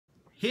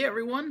Hey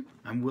everyone,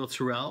 I'm Will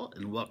Terrell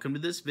and welcome to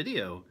this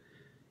video.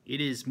 It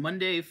is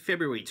Monday,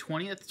 February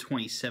 20th,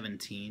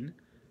 2017,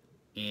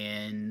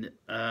 and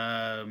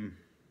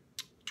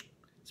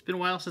it's been a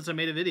while since I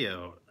made a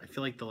video. I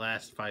feel like the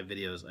last 5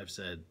 videos I've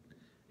said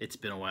it's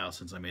been a while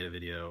since I made a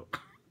video.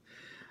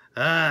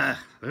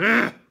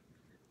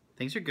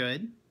 Things are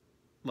good.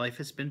 Life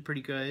has been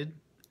pretty good.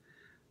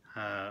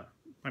 I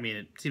mean,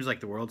 it seems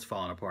like the world's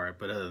falling apart,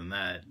 but other than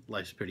that,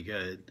 life's pretty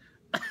good.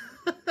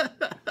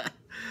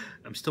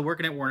 I'm still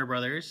working at Warner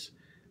Brothers.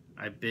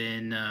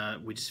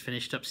 We just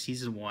finished up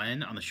season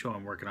 1 on the show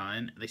I'm working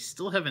on. They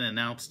still haven't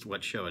announced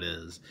what show it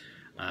is,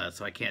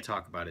 so I can't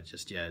talk about it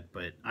just yet,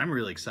 but I'm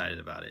really excited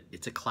about it.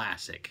 It's a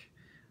classic,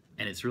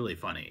 and it's really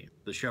funny.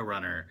 The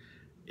showrunner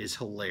is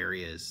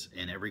hilarious,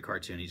 and every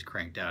cartoon he's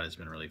cranked out has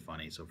been really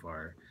funny so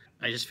far.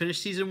 I just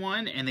finished season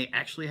 1, and they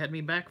actually had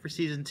me back for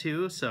season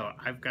 2, so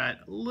I've got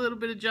a little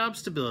bit of job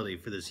stability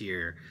for this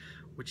year,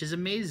 which is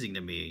amazing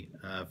to me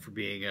for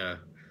being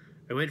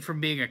I went from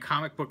being a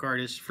comic book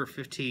artist for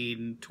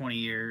 15, 20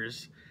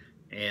 years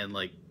and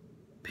like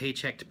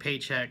paycheck to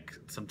paycheck.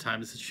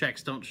 Sometimes the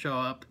checks don't show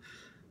up.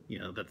 You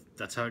know,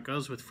 that's how it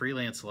goes with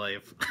freelance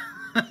life.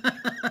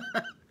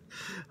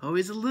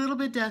 Always a little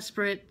bit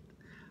desperate.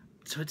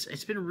 So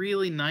it's been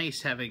really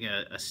nice having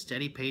a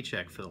steady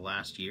paycheck for the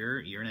last year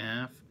and a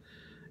half.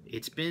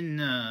 It's been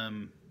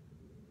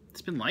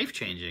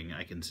life-changing,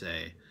 I can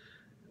say.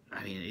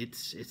 I mean,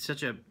 it's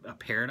such a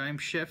paradigm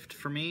shift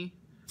for me.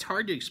 It's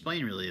hard to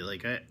explain, really.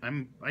 Like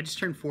I just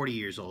turned 40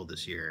 years old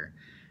this year,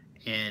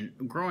 and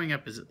growing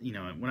up as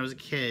when I was a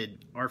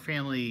kid, our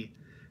family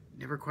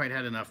never quite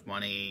had enough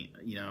money.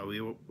 You know,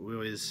 it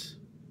was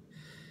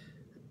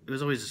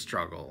always a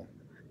struggle,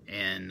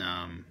 and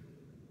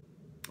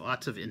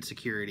lots of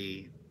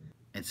insecurity.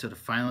 And so to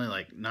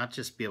finally not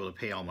just be able to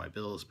pay all my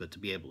bills, but to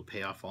be able to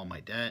pay off all my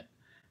debt,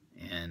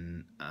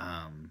 and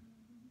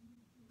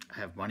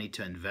have money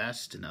to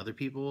invest in other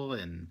people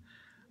and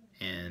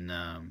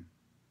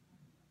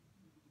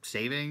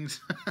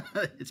savings.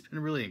 It's been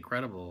really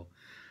incredible.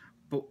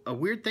 But a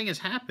weird thing has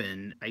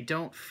happened. I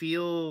don't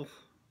feel,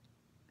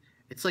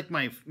 it's like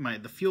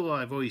the fuel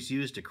I've always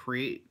used to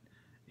create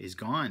is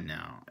gone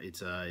now. It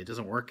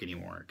doesn't work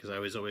anymore, because I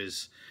was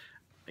always,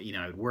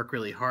 I work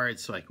really hard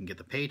so I can get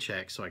the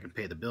paycheck so I can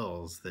pay the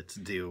bills that's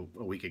due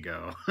a week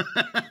ago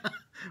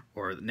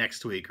or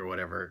next week or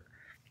whatever.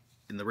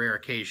 In the rare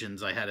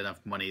occasions I had enough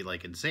money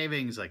in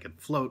savings, I could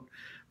float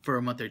for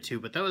a month or two,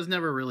 but that was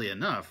never really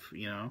enough,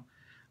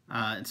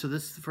 and so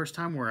this is the first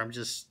time where I'm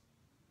just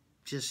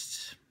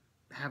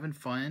having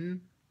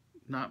fun,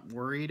 not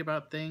worried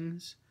about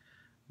things.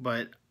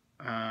 But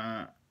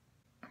I'm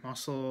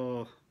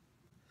also,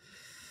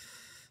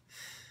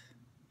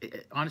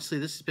 honestly,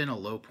 this has been a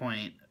low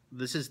point.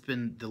 This has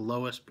been the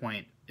lowest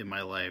point in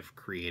my life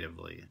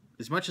creatively.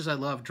 As much as I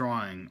love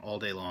drawing all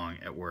day long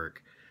at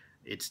work,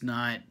 it's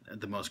not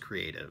the most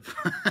creative.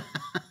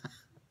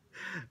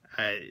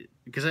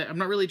 Because I'm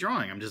not really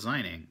drawing, I'm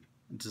designing.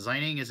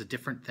 Designing is a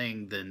different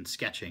thing than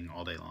sketching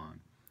all day long.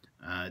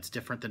 It's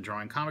different than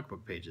drawing comic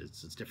book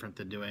pages. It's different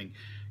than doing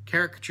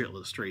caricature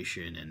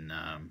illustration. And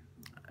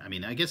I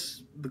mean, I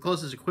guess the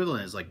closest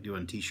equivalent is like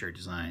doing t-shirt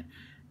design,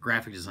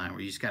 graphic design,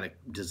 where you just got to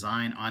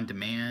design on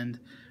demand,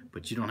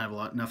 but you don't have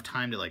enough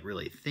time to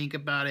really think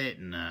about it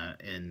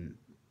and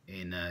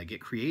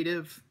get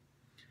creative.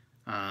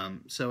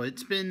 So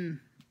it's been,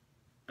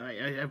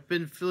 I've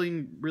been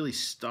feeling really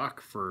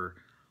stuck for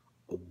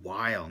a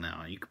while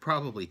now. You could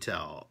probably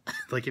tell.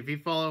 If you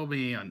follow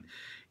me on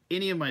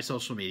any of my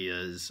social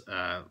medias,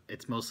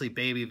 it's mostly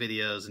baby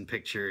videos and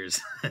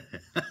pictures.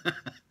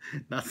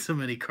 Not so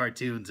many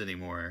cartoons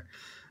anymore.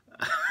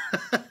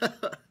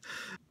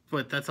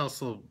 But that's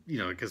also,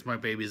 because my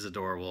baby's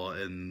adorable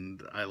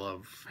and I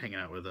love hanging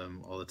out with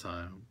them all the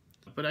time.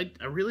 But I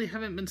really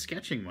haven't been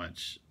sketching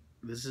much.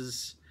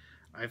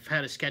 I've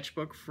had a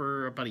sketchbook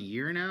for about a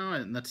year now,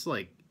 and that's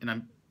I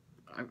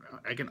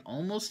can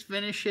almost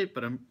finish it,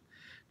 but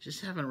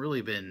just haven't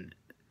really been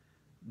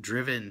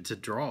driven to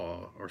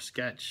draw or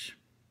sketch.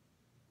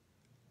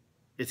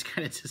 It's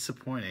kind of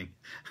disappointing.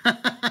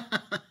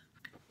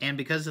 And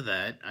because of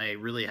that, I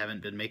really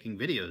haven't been making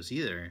videos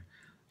either.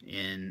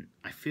 And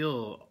I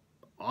feel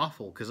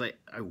awful because I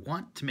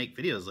want to make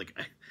videos.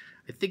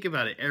 I think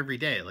about it every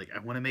day. I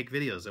want to make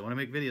videos. I want to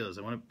make videos.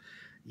 I want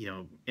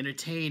to,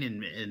 entertain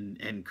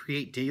and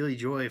create daily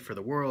joy for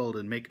the world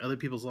and make other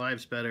people's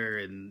lives better.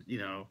 And,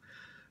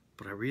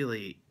 but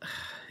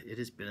it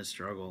has been a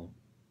struggle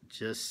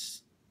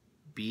just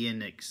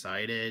being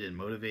excited and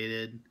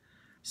motivated.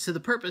 So the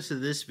purpose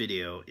of this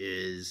video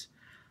is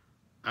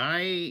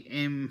I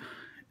am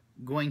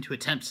going to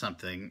attempt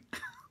something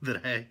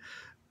that I've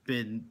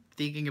been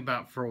thinking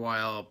about for a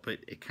while, but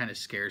it kind of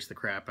scares the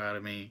crap out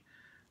of me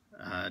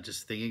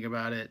just thinking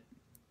about it,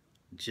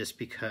 just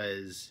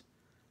because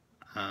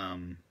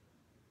when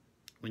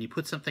you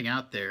put something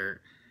out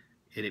there,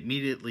 it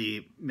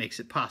immediately makes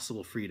it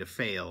possible for you to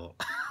fail.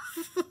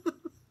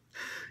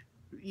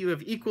 You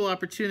have equal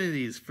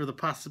opportunities for the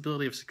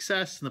possibility of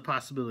success and the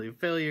possibility of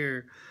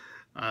failure.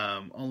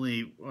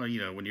 Only, well,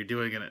 when you're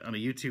doing it on a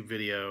YouTube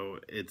video,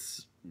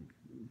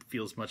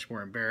 feels much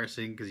more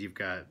embarrassing because you've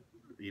got,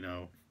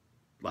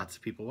 lots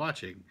of people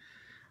watching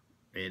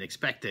and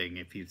expecting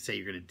if you say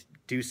you're going to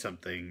do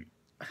something.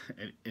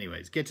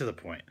 Anyways, get to the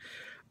point.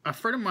 A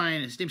friend of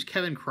mine, his name's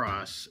Kevin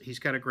Cross. He's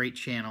got a great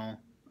channel.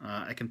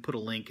 I can put a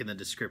link in the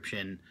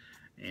description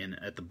and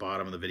at the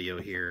bottom of the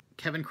video here.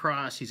 Kevin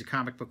Cross, he's a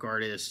comic book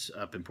artist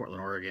up in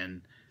Portland,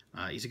 Oregon.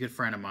 He's a good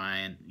friend of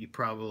mine. You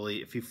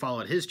probably, if you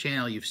followed his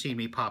channel, you've seen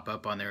me pop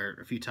up on there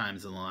a few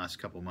times in the last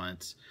couple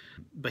months.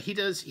 But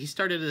he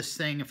started this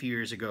thing a few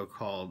years ago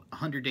called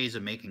 100 Days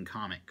of Making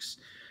Comics,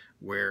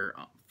 where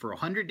for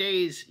 100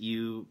 days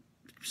you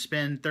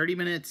spend 30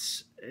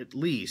 minutes at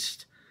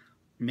least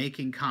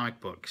making comic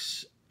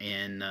books.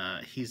 And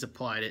he's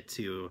applied it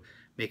to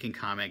making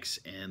comics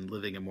and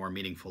living a more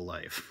meaningful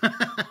life.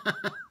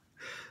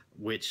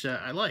 Which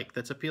I like.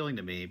 That's appealing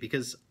to me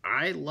because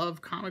I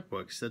love comic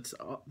books.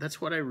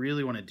 That's what I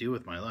really want to do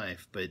with my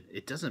life, but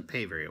it doesn't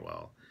pay very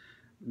well.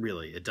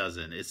 Really, it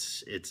doesn't.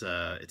 It's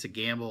a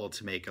gamble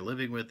to make a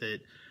living with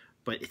it,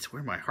 but it's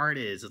where my heart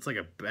is. It's like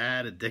a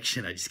bad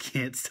addiction I just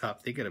can't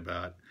stop thinking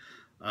about.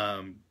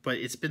 But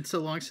it's been so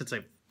long since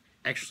I've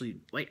actually,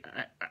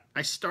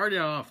 I started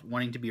off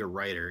wanting to be a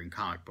writer in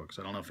comic books.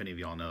 I don't know if any of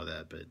y'all know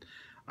that, but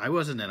I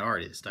wasn't an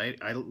artist.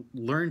 I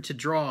learned to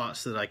draw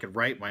so that I could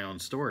write my own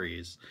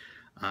stories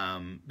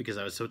because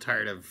I was so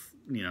tired of,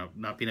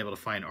 not being able to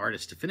find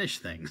artists to finish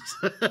things.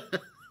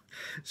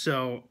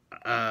 So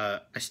I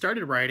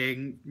started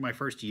writing my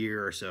first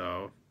year or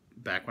so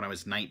back when I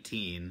was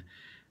 19.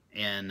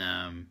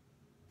 And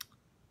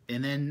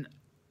then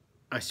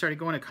I started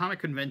going to comic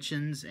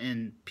conventions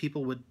and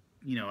people would,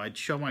 I'd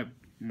show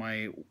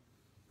my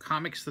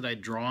comics that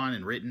I'd drawn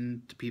and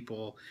written to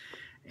people.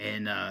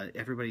 And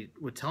everybody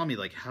would tell me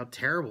like how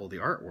terrible the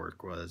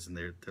artwork was, and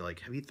they're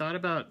like, "Have you thought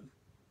about,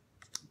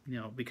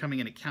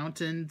 becoming an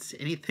accountant?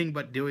 Anything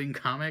but doing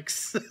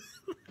comics?"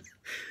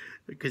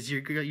 Because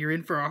you're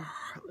in for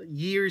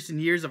years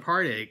and years of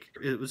heartache.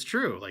 It was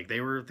true. Like they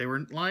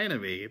weren't lying to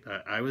me.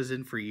 I was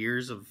in for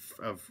years of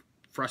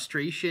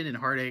frustration and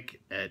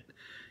heartache at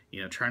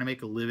trying to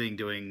make a living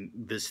doing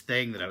this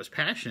thing that I was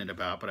passionate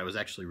about, but I was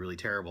actually really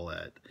terrible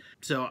at.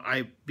 So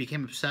I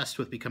became obsessed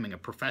with becoming a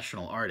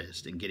professional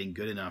artist and getting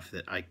good enough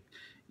that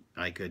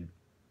I could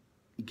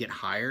get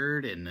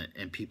hired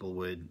and people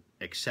would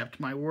accept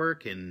my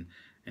work and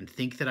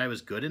think that I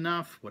was good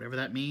enough, whatever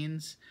that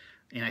means.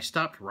 And I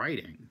stopped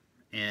writing.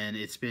 And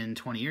it's been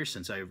 20 years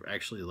since I've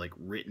actually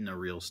written a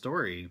real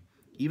story,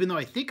 even though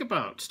I think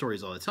about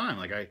stories all the time.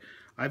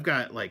 I've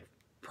got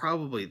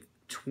probably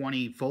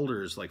 20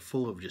 folders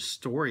full of just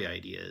story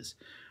ideas,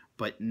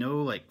 but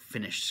no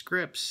finished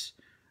scripts,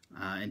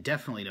 and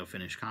definitely no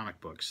finished comic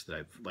books that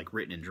I've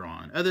written and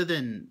drawn. Other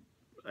than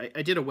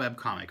I did a web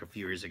comic a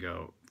few years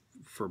ago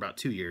for about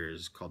 2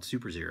 years called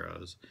Super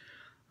Zeros,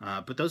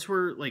 but those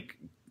were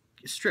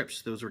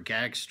strips. Those were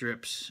gag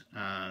strips.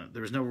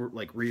 There was no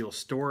real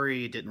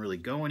story. It didn't really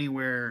go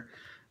anywhere,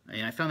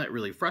 and I found that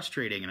really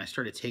frustrating. And I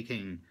started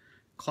taking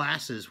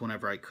classes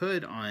whenever I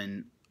could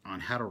on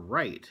how to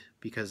write,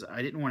 because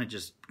I didn't want to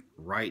just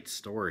write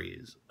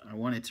stories. I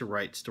wanted to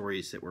write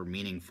stories that were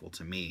meaningful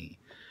to me.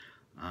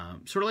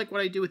 Sort of like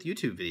what I do with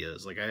YouTube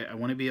videos. I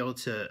want to be able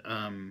to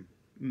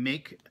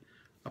make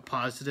a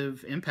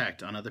positive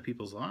impact on other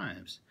people's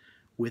lives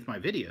with my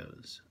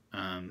videos.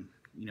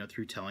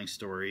 Through telling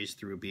stories,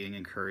 through being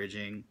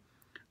encouraging.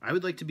 I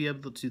would like to be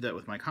able to do that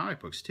with my comic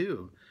books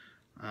too.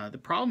 The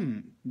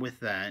problem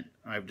with that,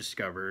 I've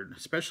discovered,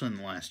 especially in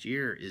the last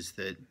year, is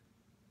that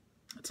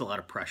it's a lot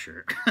of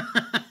pressure.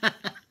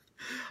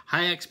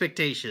 High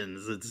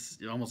expectations. It's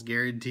almost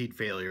guaranteed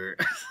failure.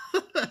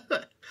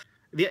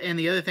 And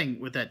the other thing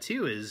with that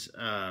too is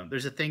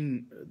there's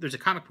a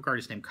comic book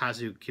artist named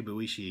Kazu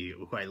Kibuishi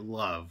who I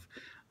love.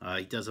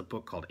 He does a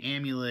book called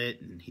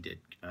Amulet, and he did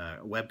a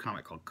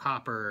webcomic called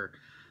Copper.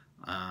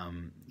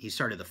 He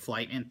started the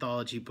Flight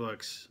anthology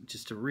books.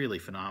 Just a really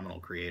phenomenal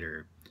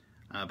creator.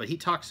 But he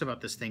talks about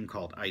this thing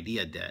called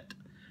idea debt.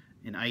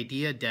 And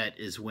idea debt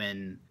is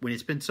when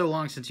it's been so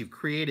long since you've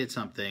created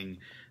something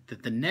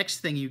that the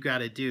next thing you got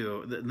to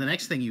do, the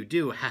next thing you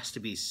do has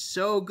to be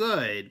so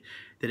good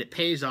that it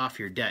pays off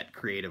your debt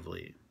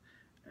creatively.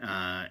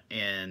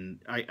 And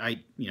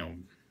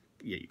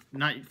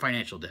not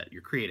financial debt,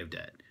 your creative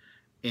debt.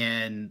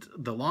 And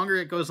the longer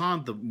it goes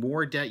on, the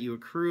more debt you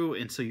accrue,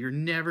 and so you're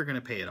never going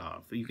to pay it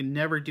off. You can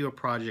never do a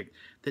project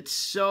that's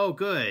so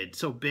good,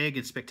 so big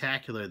and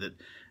spectacular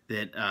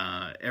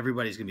that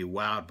everybody's going to be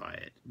wowed by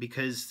it.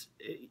 Because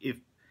if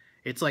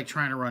it's like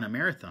trying to run a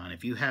marathon,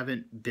 if you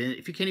can't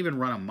even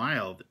run a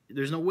mile,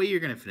 there's no way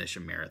you're going to finish a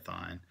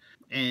marathon.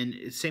 And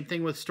same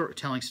thing with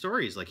telling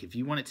stories. If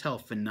you want to tell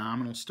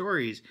phenomenal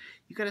stories,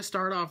 you got to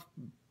start off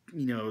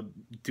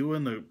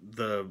doing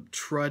the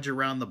trudge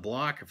around the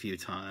block a few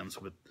times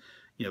with,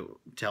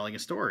 telling a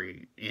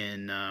story.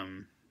 And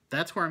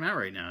that's where I'm at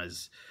right now.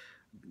 Is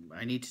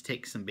I need to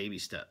take some baby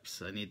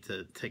steps. I need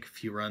to take a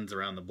few runs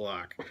around the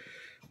block,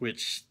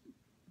 which,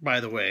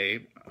 by the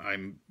way,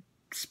 I'm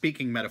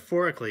speaking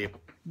metaphorically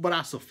but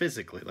also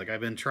physically. Like,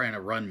 I've been trying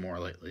to run more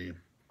lately.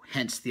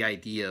 Hence the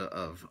idea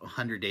of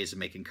 100 days of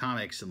making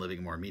comics and living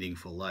a more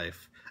meaningful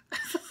life.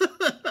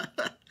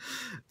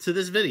 So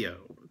this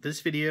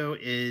video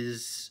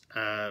is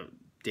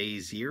day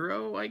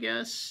 0, I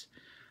guess.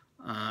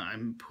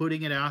 I'm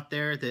putting it out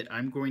there that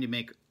I'm going to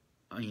make,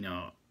 you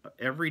know,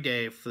 every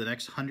day for the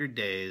next 100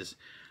 days,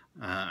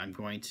 I'm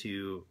going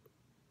to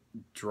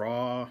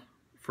draw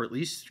for at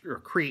least, or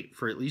create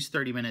for at least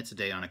 30 minutes a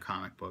day on a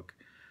comic book.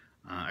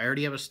 I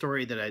already have a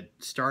story that I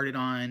started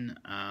on,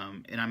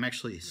 and I'm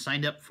actually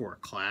signed up for a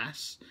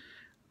class.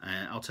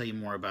 And I'll tell you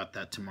more about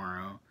that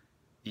tomorrow.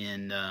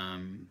 And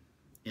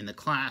in the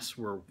class,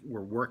 we're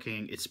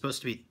working. It's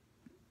supposed to be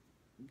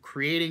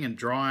creating and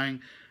drawing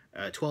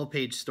a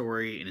 12-page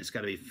story, and it's got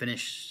to be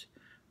finished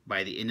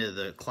by the end of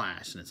the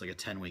class. And it's like a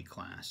 10-week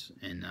class,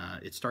 and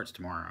it starts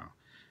tomorrow.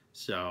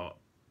 So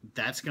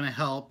that's gonna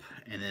help.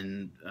 And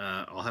then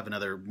I'll have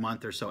another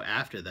month or so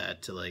after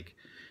that to like.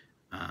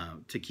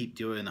 To keep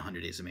doing the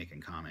 100 Days of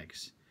Making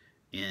Comics.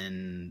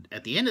 And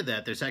at the end of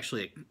that, there's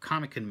actually a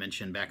comic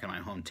convention back in my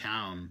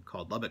hometown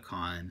called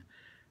LubbockCon,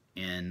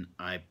 and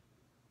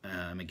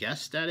I'm a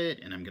guest at it,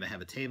 and I'm going to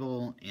have a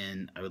table,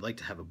 and I would like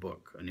to have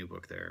a new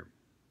book there.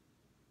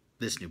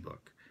 This new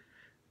book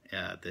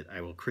that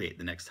I will create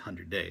the next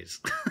 100 days.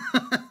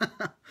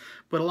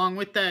 But along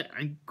with that,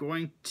 I'm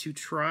going to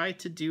try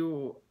to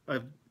do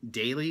a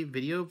daily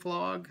video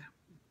vlog.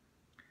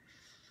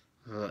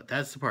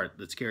 That's the part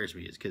that scares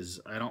me, is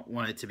because I don't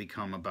want it to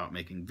become about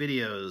making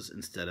videos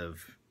instead of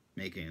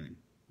making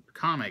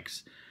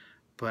comics,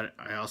 but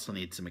I also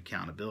need some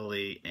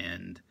accountability,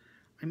 and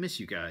I miss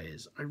you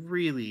guys.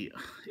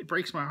 It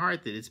breaks my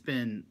heart that it's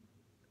been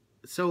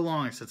so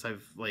long since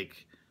I've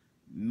like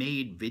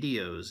made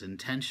videos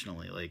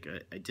intentionally. Like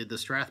I did the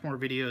Strathmore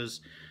videos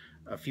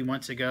a few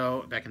months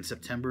ago, back in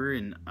September,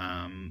 and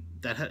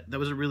that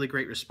was a really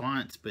great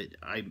response, but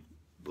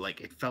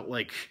it felt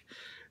like,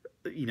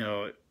 you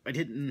know,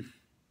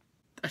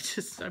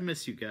 I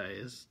miss you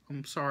guys.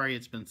 I'm sorry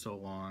it's been so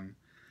long.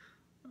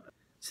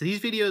 So these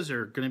videos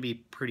are going to be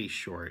pretty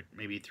short,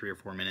 maybe 3 or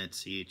 4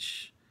 minutes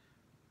each.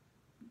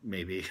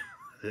 Maybe.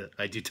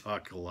 I do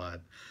talk a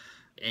lot.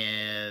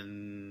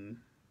 And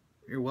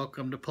you're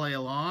welcome to play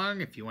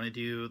along if you want to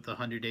do the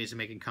 100 Days of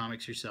Making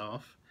Comics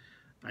yourself.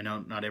 I know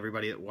not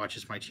everybody that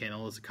watches my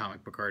channel is a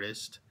comic book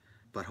artist,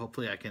 but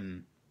hopefully I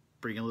can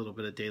bring a little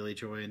bit of daily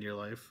joy into your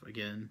life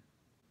again.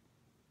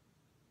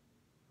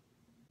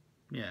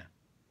 Yeah,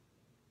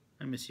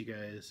 I miss you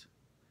guys.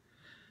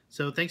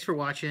 So thanks for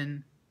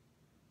watching.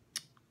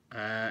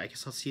 I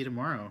guess I'll see you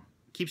tomorrow.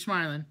 Keep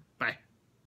smiling.